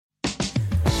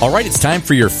All right, it's time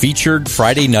for your featured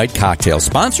Friday night cocktail,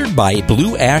 sponsored by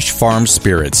Blue Ash Farm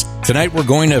Spirits. Tonight, we're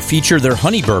going to feature their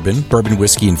honey bourbon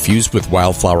whiskey infused with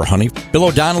wildflower honey. Bill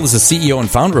O'Donnell is the CEO and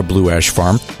founder of Blue Ash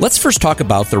Farm. Let's first talk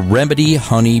about the Remedy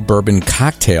Honey Bourbon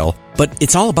Cocktail. But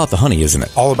it's all about the honey, isn't it?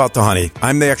 All about the honey.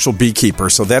 I'm the actual beekeeper,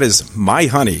 so that is my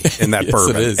honey in that Yes,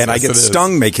 bourbon. it is. And Yes, I get it is.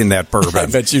 stung making that bourbon. I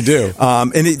bet you do.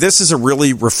 This is a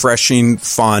really refreshing,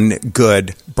 fun,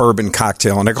 good bourbon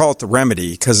cocktail. And I call it the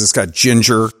Remedy because it's got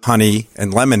ginger, honey,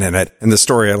 and lemon in it. And the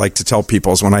story I like to tell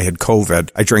people is when I had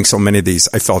COVID, I drank so many of these,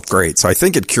 I felt great. So I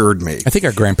think it cured me. I think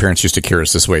our grandparents used to cure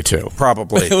us this way, too.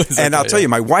 Probably. And I'll tell you,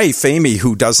 my wife, Amy,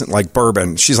 who doesn't like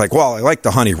bourbon, she's like, well, I like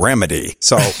the honey Remedy.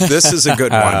 So this is a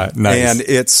good one. Nice. And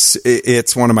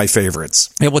it's one of my favorites.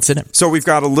 Yeah, what's in it? So we've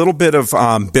got a little bit of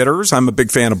bitters. I'm a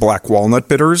big fan of black walnut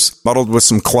bitters, muddled with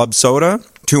some club soda,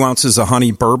 2 ounces of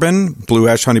honey bourbon, Blue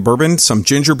Ash honey bourbon, some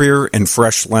ginger beer, and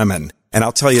fresh lemon. And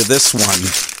I'll tell you this one.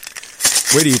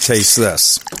 Wait till you taste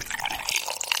this.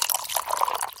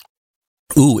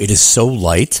 Ooh, it is so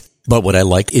light. But what I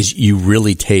like is you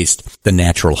really taste the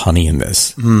natural honey in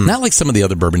this. Not like some of the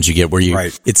other bourbons you get where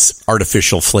it's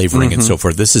artificial flavoring and so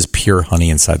forth. This is pure honey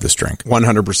inside this drink.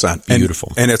 100%.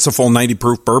 Beautiful. And it's a full 90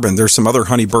 proof bourbon. There's some other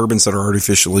honey bourbons that are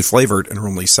artificially flavored and are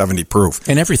only 70 proof.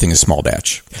 And everything is small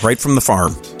batch. Right from the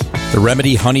farm. The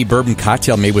Remedy Honey Bourbon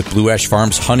Cocktail made with Blue Ash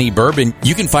Farm's honey bourbon.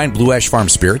 You can find Blue Ash Farm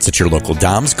Spirits at your local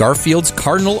Dom's, Garfield's,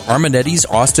 Cardinal, Armanetti's,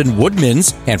 Austin,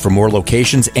 Woodman's. And for more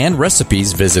locations and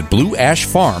recipes, visit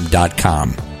blueashfarm.com.